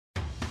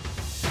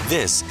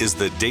This is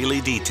the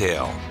Daily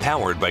Detail,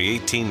 powered by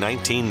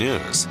 1819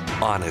 News.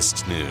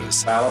 Honest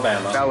news.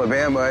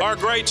 Alabama. Our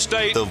great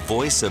state. The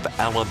voice of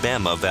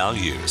Alabama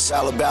values.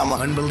 Alabama.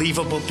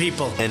 Unbelievable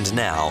people. And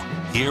now,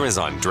 here is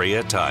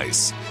Andrea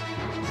Tice.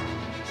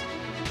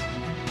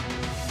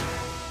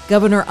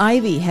 Governor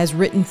Ivey has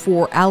written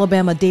for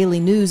Alabama Daily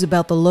News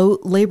about the low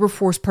labor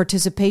force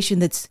participation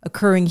that's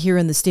occurring here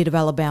in the state of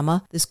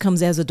Alabama. This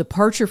comes as a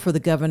departure for the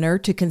governor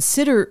to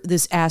consider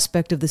this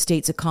aspect of the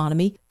state's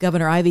economy.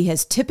 Governor Ivey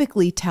has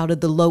typically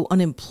touted the low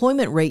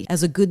unemployment rate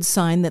as a good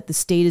sign that the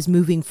state is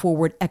moving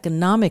forward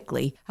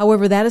economically.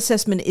 However, that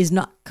assessment is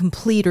not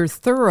complete or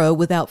thorough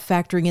without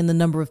factoring in the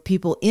number of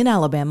people in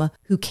Alabama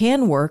who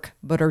can work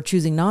but are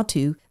choosing not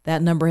to.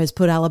 That number has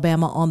put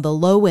Alabama on the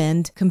low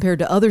end compared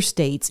to other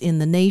states in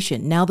the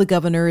nation. Now the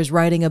governor is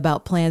writing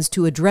about plans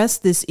to address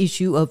this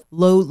issue of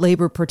low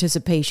labor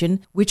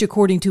participation, which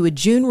according to a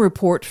June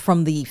report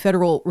from the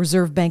Federal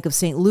Reserve Bank of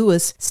St.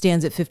 Louis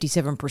stands at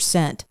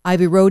 57%.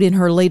 Ivey wrote in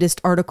her latest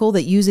article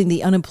that using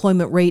the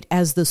unemployment rate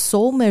as the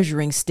sole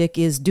measuring stick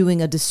is doing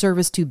a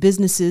disservice to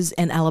businesses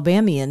and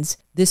Alabamians.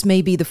 This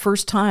may be the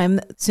first time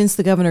since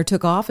the governor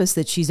took office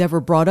that she's ever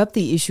brought up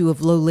the issue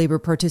of low labor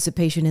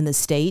participation in the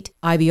state.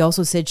 Ivey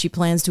also said she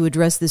plans to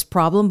address this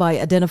problem by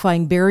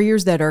identifying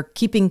barriers that are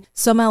keeping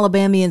some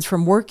Alabamians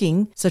from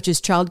working, such as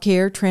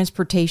childcare,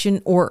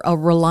 transportation, or a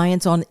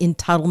reliance on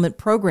entitlement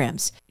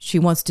programs. She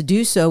wants to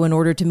do so in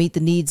order to meet the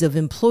needs of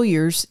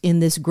employers in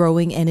this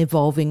growing and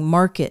evolving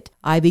market.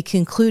 Ivey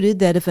concluded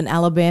that if an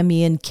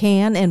Alabamian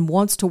can and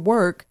wants to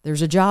work,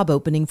 there's a job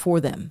opening for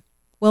them.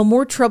 Well,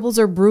 more troubles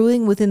are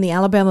brewing within the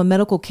Alabama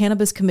Medical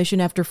Cannabis Commission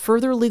after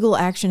further legal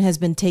action has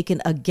been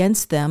taken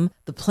against them.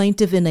 The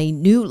plaintiff in a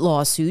new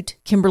lawsuit,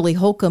 Kimberly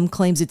Holcomb,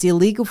 claims it's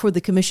illegal for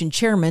the commission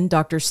chairman,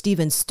 Dr.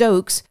 Stephen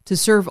Stokes, to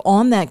serve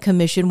on that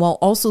commission while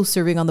also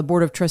serving on the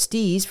board of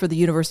trustees for the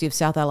University of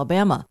South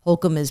Alabama.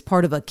 Holcomb is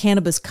part of a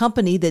cannabis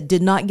company that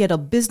did not get a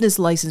business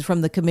license from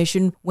the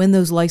commission when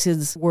those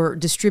licenses were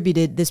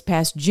distributed this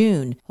past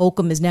June.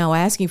 Holcomb is now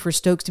asking for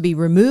Stokes to be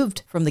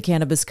removed from the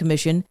Cannabis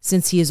Commission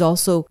since he is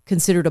also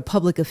considered a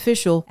public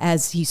official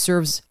as he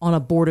serves on a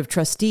board of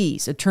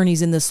trustees.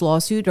 Attorneys in this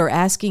lawsuit are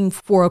asking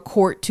for a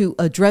court to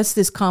address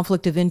this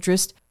conflict of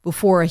interest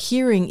before a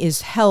hearing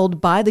is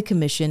held by the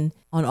commission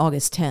on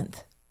August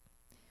 10th.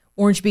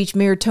 Orange Beach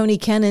Mayor Tony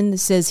Kennon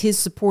says his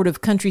support of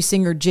country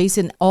singer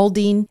Jason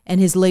Aldean and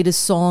his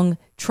latest song,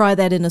 Try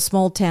That in a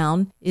Small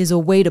Town, is a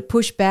way to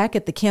push back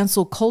at the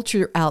cancel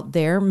culture out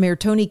there. Mayor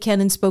Tony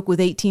Kennon spoke with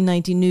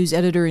 1819 News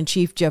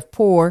Editor-in-Chief Jeff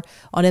Poore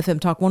on FM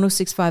Talk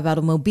 106.5 out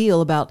of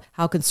Mobile about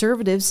how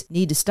conservatives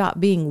need to stop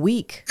being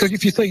weak. Because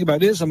if you think about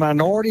it, there's a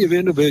minority of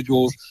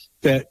individuals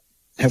that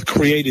have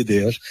created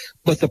this,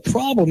 but the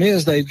problem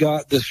is they've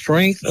got the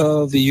strength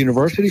of the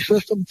university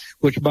system,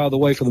 which, by the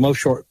way, for the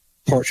most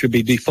part should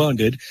be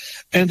defunded.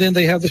 And then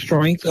they have the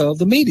strength of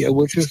the media,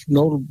 which is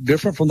no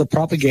different from the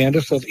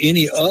propagandists of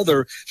any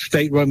other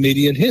state-run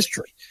media in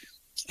history.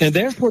 And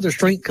that's where the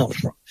strength comes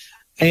from.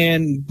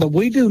 But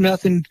we do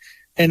nothing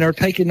and are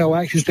taking no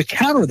actions to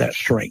counter that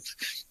strength.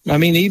 I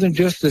mean, even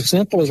just as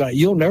simple as that,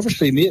 you'll never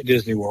see me at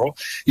Disney World.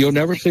 You'll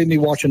never see me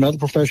watching other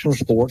professional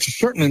sports,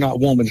 certainly not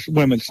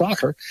women's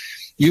soccer.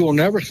 You will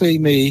never see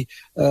me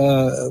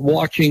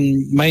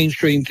watching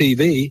mainstream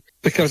TV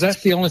because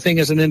that's the only thing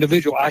as an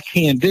individual I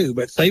can do.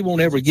 But they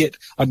won't ever get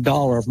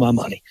 $1 of my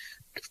money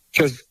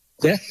because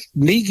that's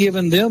me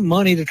giving them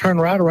money to turn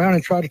right around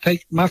and try to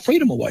take my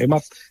freedom away,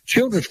 my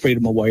children's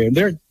freedom away, and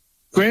their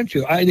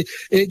grandchildren.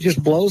 It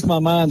just blows my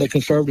mind that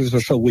conservatives are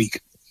so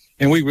weak,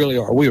 and we really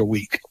are. We are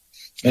weak,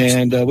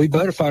 and we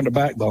better find a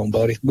backbone,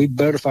 buddy. We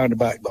better find a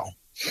backbone.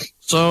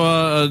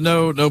 So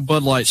no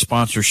Bud Light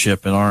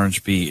sponsorship in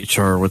Orange Beach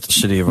or with the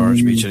city of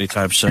Orange Beach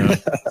anytime soon?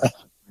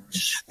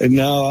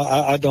 No,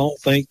 I don't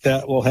think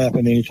that will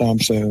happen anytime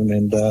soon.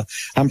 And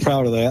I'm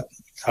proud of that.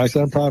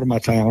 I'm proud of my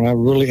town. I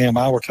really am,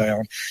 our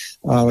town,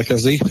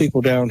 because these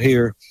people down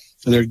here,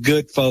 they're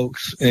good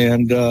folks,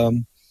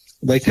 and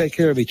they take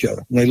care of each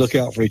other, and they look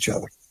out for each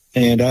other.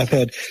 And I've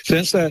had,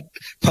 since that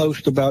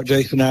post about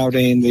Jason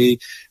Aldean,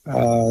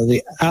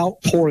 the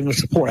outpouring of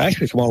support,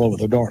 actually from all over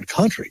the darn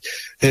country,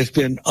 has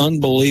been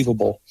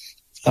unbelievable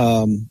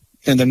in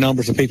the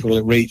numbers of people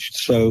it reached.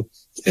 So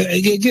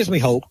it gives me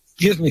hope.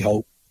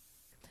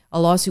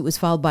 A lawsuit was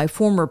filed by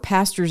former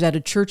pastors at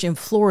a church in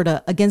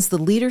Florida against the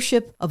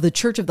leadership of the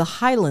Church of the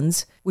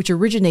Highlands, which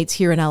originates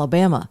here in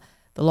Alabama.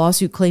 The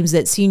lawsuit claims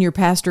that senior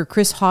pastor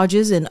Chris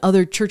Hodges and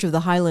other Church of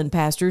the Highland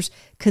pastors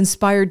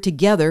conspired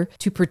together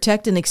to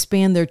protect and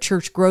expand their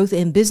church growth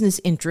and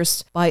business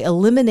interests by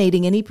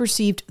eliminating any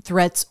perceived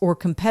threats or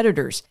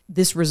competitors.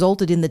 This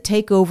resulted in the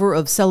takeover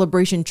of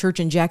Celebration Church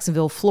in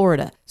Jacksonville,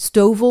 Florida.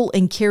 Stovall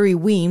and Carrie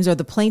Weems are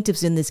the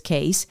plaintiffs in this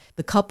case.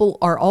 The couple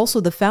are also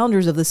the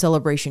founders of the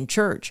Celebration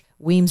Church.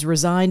 Weems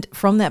resigned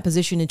from that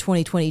position in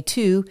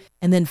 2022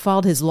 and then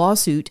filed his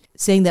lawsuit,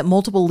 saying that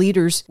multiple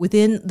leaders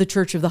within the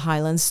Church of the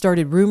Highlands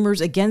started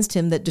rumors against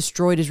him that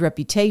destroyed his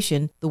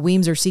reputation. The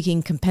Weems are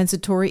seeking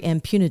compensatory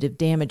and punitive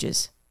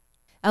damages.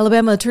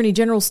 Alabama Attorney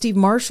General Steve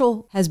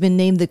Marshall has been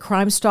named the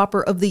Crime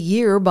Stopper of the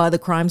Year by the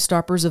Crime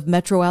Stoppers of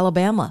Metro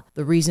Alabama.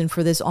 The reason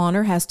for this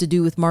honor has to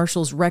do with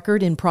Marshall's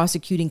record in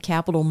prosecuting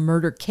capital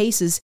murder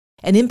cases,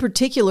 and in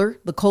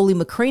particular, the Coley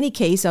McCraney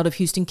case out of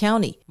Houston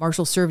County.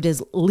 Marshall served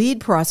as lead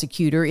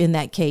prosecutor in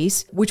that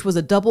case, which was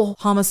a double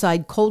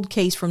homicide cold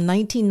case from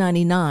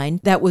 1999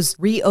 that was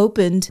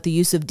reopened the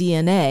use of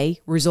DNA,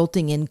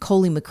 resulting in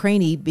Coley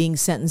McCraney being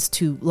sentenced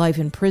to life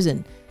in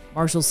prison.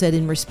 Marshall said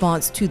in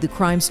response to the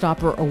Crime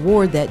Stopper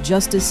Award that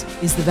justice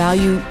is the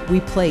value we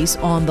place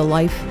on the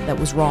life that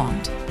was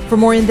wronged. For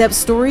more in-depth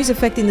stories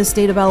affecting the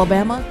state of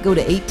Alabama, go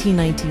to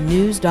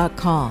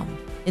 1819news.com.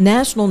 In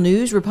national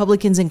news,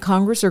 Republicans in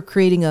Congress are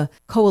creating a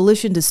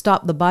coalition to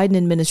stop the Biden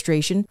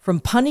administration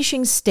from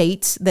punishing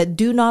states that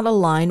do not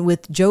align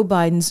with Joe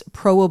Biden's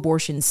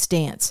pro-abortion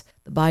stance.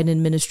 The Biden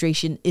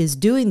administration is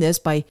doing this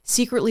by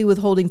secretly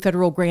withholding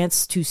federal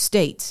grants to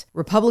states.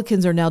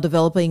 Republicans are now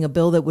developing a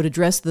bill that would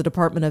address the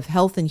Department of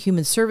Health and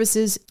Human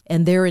Services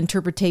and their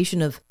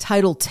interpretation of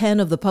Title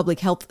X of the Public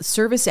Health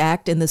Service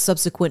Act and the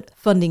subsequent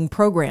funding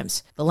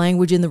programs. The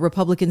language in the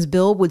Republicans'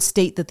 bill would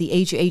state that the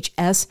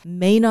HHS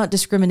may not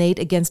discriminate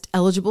against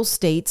eligible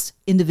states,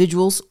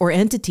 individuals, or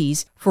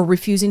entities for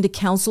refusing to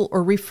counsel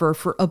or refer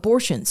for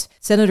abortions.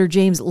 Senator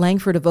James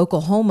Langford of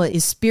Oklahoma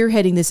is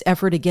spearheading this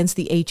effort against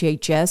the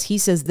HHS. He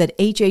says that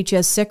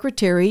HHS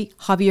Secretary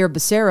Xavier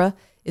Becerra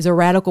is a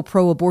radical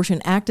pro-abortion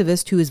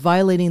activist who is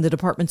violating the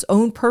department's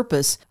own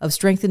purpose of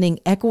strengthening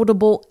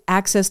equitable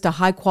access to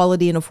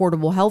high-quality and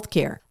affordable health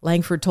care.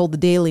 Langford told the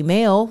Daily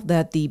Mail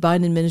that the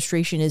Biden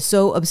administration is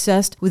so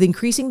obsessed with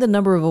increasing the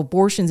number of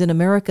abortions in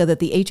America that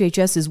the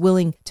HHS is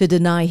willing to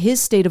deny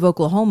his state of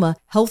Oklahoma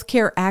health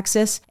care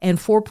access and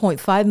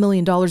 $4.5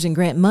 million in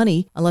grant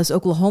money unless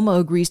Oklahoma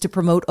agrees to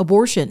promote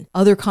abortion.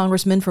 Other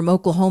congressmen from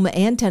Oklahoma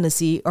and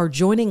Tennessee are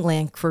joining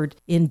Langford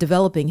in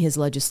developing his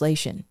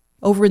legislation.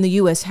 Over in the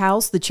U.S.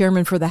 House, the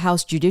chairman for the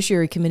House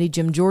Judiciary Committee,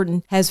 Jim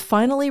Jordan, has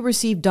finally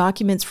received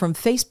documents from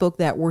Facebook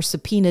that were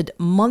subpoenaed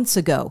months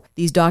ago.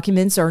 These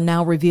documents are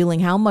now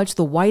revealing how much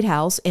the White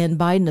House and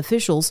Biden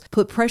officials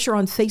put pressure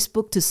on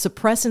Facebook to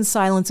suppress and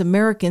silence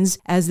Americans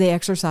as they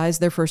exercise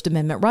their First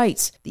Amendment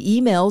rights.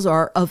 The emails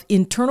are of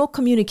internal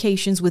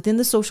communications within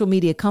the social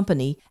media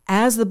company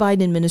as the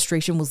Biden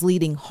administration was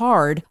leading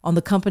hard on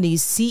the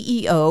company's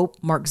CEO,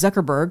 Mark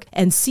Zuckerberg,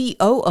 and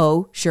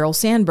COO, Sheryl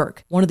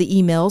Sandberg. One of the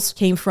emails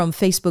came from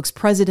Facebook's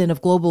president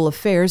of global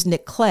affairs,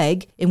 Nick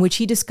Clegg, in which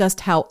he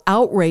discussed how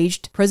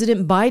outraged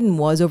President Biden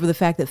was over the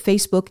fact that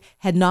Facebook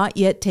had not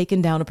yet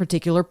taken down a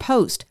particular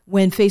post.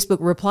 When Facebook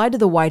replied to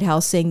the White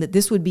House saying that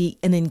this would be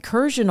an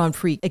incursion on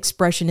free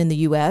expression in the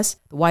U.S.,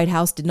 the White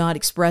House did not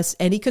express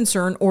any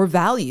concern or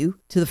value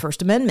to the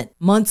First Amendment.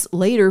 Months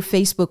later,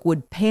 Facebook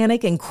would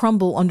panic and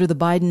crumble under the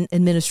Biden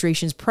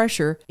administration's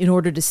pressure in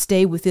order to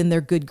stay within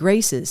their good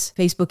graces.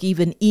 Facebook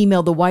even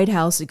emailed the White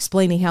House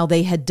explaining how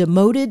they had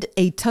demoted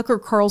a Tucker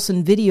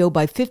Carlson video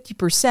by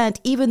 50%,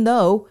 even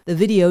though the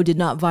video did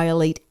not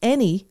violate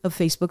any of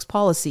Facebook's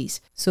policies.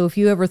 So if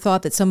you ever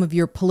thought that some of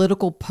your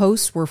political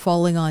posts were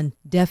falling on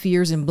deaf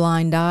ears and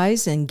blind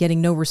eyes and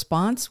getting no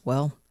response,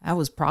 well, that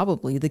was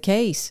probably the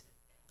case.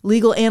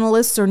 Legal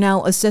analysts are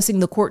now assessing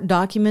the court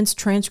documents,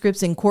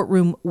 transcripts, and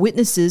courtroom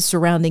witnesses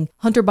surrounding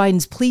Hunter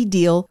Biden's plea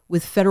deal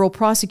with federal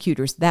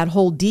prosecutors. That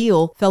whole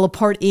deal fell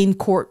apart in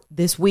court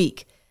this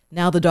week.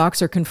 Now the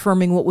docs are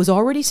confirming what was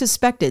already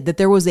suspected, that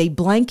there was a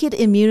blanket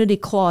immunity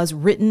clause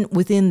written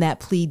within that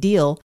plea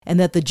deal, and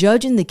that the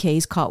judge in the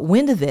case caught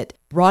wind of it,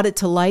 brought it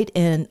to light,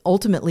 and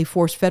ultimately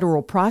forced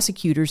federal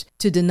prosecutors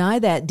to deny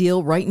that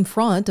deal right in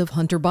front of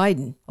Hunter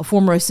Biden. A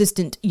former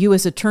assistant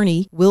U.S.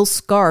 attorney, Will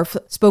Scarf,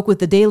 spoke with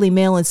the Daily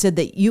Mail and said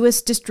that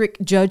U.S.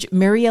 District Judge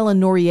Mary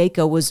Ellen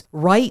Noriega was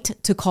right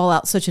to call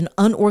out such an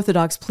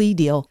unorthodox plea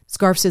deal.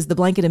 Scarf says the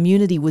blanket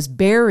immunity was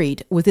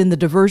buried within the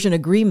diversion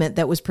agreement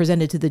that was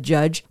presented to the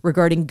judge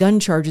regarding gun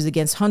charges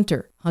against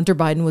Hunter. Hunter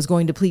Biden was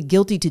going to plead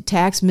guilty to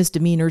tax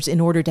misdemeanors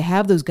in order to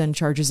have those gun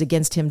charges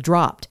against him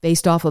dropped.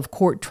 Based off of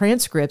court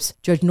transcripts,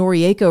 Judge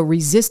Noriega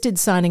resisted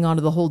signing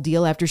onto the whole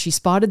deal after she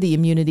spotted the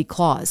immunity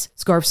clause.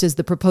 Scarf says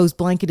the proposed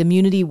blanket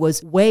immunity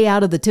was way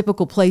out of the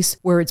typical place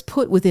where it's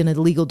put within a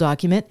legal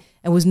document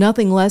and was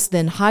nothing less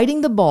than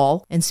hiding the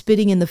ball and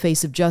spitting in the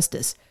face of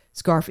justice.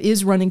 Scarf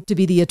is running to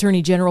be the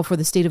Attorney General for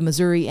the state of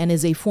Missouri and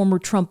is a former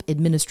Trump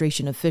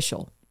administration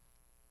official.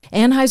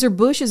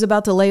 Anheuser-Busch is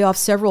about to lay off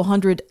several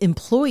hundred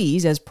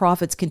employees as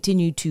profits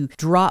continue to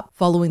drop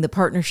following the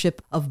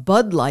partnership of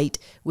Bud Light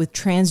with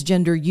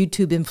transgender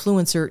YouTube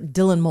influencer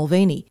Dylan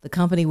Mulvaney. The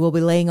company will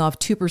be laying off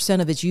 2%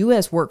 of its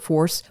U.S.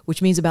 workforce,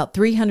 which means about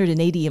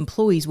 380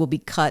 employees will be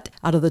cut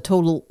out of the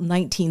total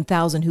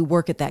 19,000 who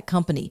work at that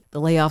company.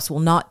 The layoffs will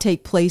not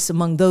take place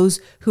among those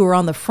who are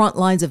on the front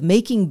lines of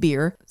making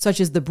beer, such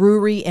as the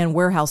brewery and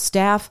warehouse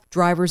staff,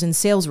 drivers, and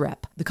sales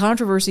rep. The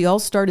controversy all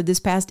started this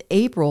past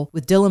April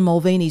with Dylan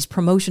Mulvaney's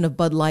promotion of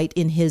Bud Light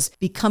in his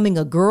Becoming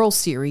a Girl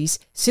series.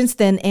 Since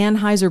then,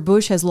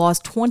 Anheuser-Busch has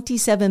lost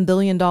 $27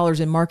 billion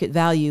in market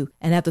value,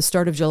 and at the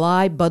start of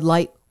July, Bud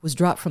Light was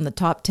dropped from the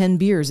top 10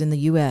 beers in the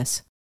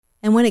U.S.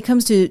 And when it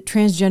comes to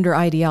transgender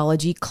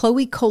ideology,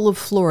 Chloe Cole of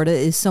Florida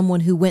is someone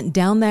who went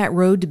down that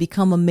road to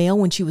become a male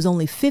when she was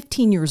only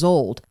 15 years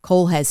old.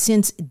 Cole has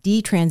since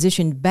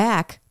detransitioned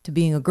back to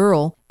being a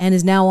girl and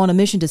is now on a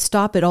mission to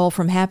stop it all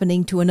from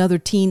happening to another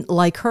teen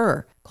like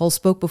her. Cole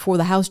spoke before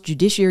the House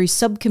Judiciary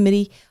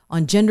Subcommittee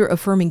on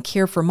Gender-Affirming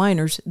Care for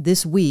Minors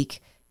this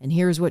week, and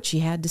here's what she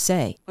had to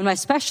say. When my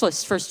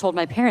specialist first told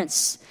my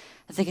parents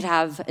that they could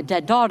have a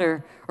dead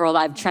daughter or a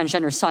live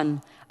transgender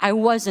son, I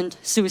wasn't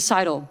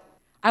suicidal.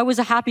 I was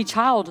a happy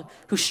child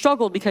who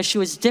struggled because she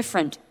was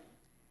different.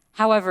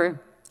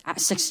 However,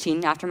 at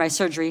 16, after my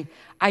surgery,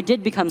 I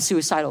did become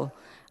suicidal.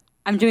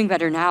 I'm doing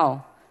better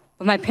now,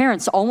 but my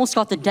parents almost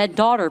got the dead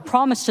daughter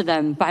promised to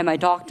them by my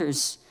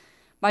doctors.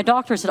 My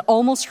doctors had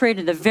almost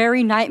created the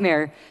very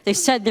nightmare they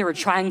said they were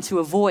trying to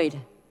avoid.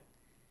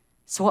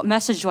 So what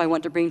message do I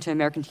want to bring to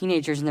American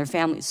teenagers and their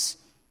families?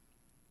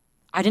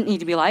 I didn't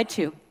need to be lied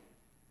to.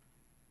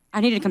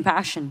 I needed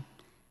compassion.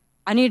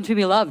 I needed to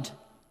be loved.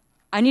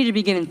 I needed to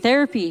be given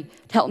therapy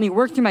to help me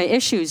work through my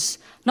issues,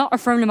 not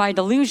affirm to my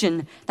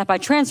delusion that by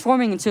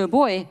transforming into a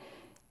boy,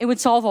 it would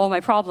solve all my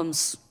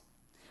problems.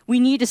 We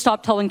need to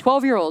stop telling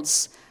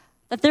 12-year-olds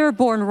that they were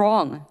born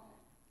wrong,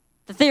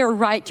 that they are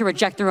right to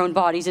reject their own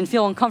bodies and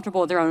feel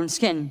uncomfortable with their own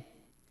skin.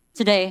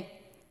 Today,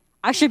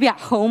 I should be at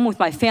home with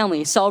my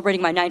family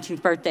celebrating my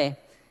 19th birthday,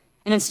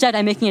 and instead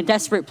I'm making a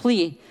desperate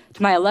plea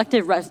to my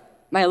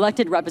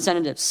elected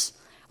representatives.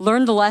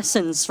 Learn the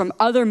lessons from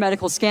other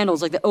medical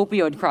scandals like the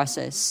opioid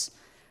crisis,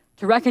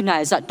 to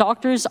recognize that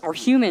doctors are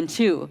human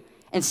too,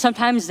 and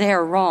sometimes they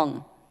are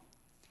wrong.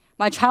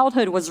 My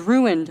childhood was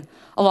ruined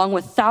along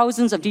with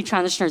thousands of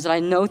detransitioners that I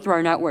know through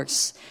our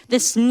networks.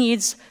 This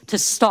needs to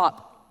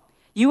stop.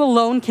 You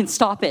alone can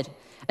stop it.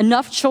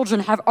 Enough children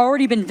have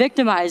already been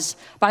victimized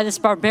by this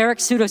barbaric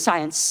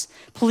pseudoscience.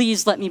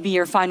 Please let me be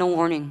your final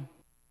warning.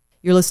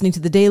 You're listening to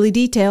The Daily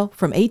Detail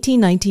from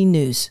 1819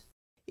 News.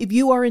 If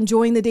you are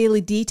enjoying The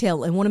Daily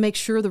Detail and want to make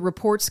sure the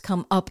reports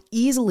come up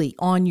easily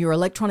on your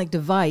electronic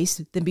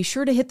device, then be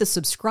sure to hit the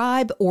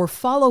subscribe or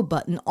follow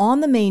button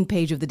on the main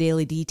page of The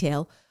Daily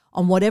Detail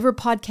on whatever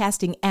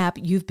podcasting app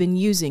you've been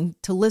using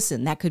to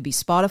listen. That could be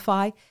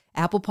Spotify,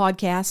 Apple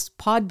Podcasts,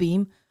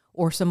 Podbeam,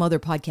 or some other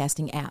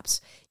podcasting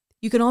apps.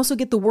 You can also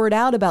get the word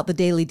out about The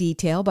Daily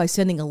Detail by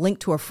sending a link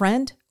to a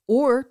friend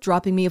or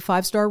dropping me a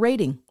 5-star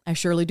rating. I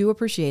surely do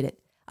appreciate it.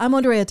 I'm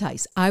Andrea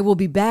Tice. I will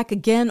be back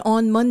again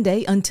on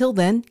Monday. Until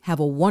then, have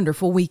a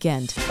wonderful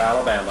weekend.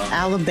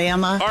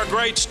 Alabama. Our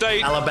great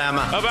state.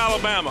 Alabama. Of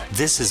Alabama.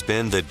 This has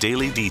been The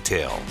Daily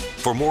Detail.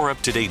 For more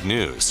up-to-date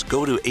news,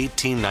 go to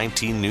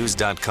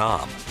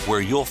 1819news.com,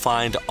 where you'll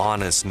find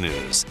honest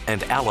news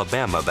and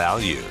Alabama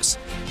values.